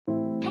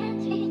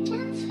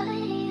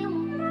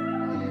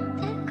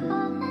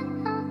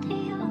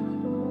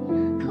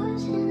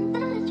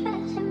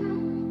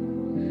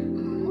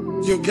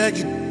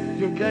ProdbyGagi.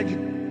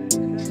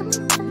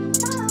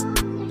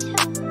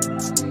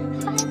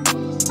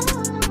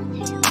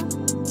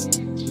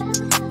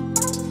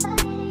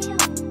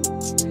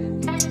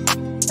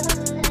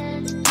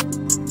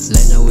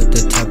 Late night with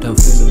the top down,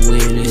 feel the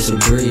wind, it's a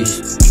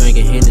breeze.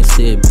 Drinking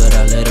Hennessy, but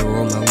I let her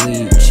roll my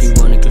weed. She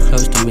wanna get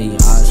close to me,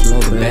 eyes low,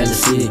 but barely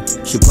see.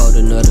 She pulled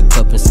another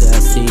cup and said, I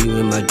see you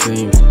in my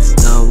dreams.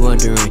 Now I'm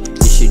wondering,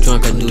 is she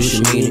drunk or do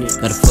she mean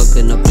it? Gotta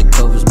fucking up the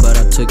covers, but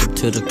I took it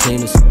to the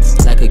cleaners.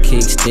 Like a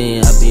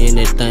kickstand, I be in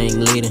that thing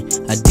leading.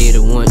 I did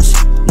it once,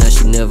 now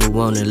she never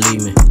wanna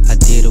leave me. I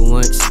did it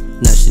once,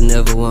 now she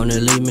never wanna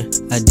leave me.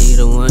 I did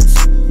it once,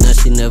 now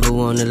she never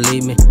wanna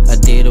leave me. I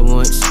did it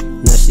once,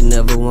 now she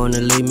never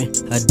wanna leave me.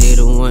 I did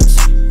it once,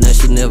 now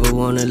she never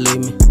wanna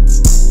leave me.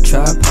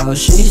 Trap house,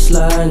 she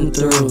sliding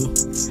through.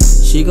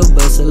 She go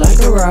bust it like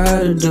a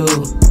rider do.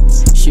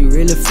 She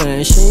really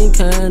fine, she ain't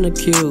kinda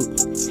cute.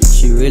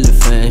 She really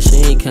fine, she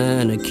ain't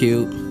kinda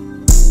cute.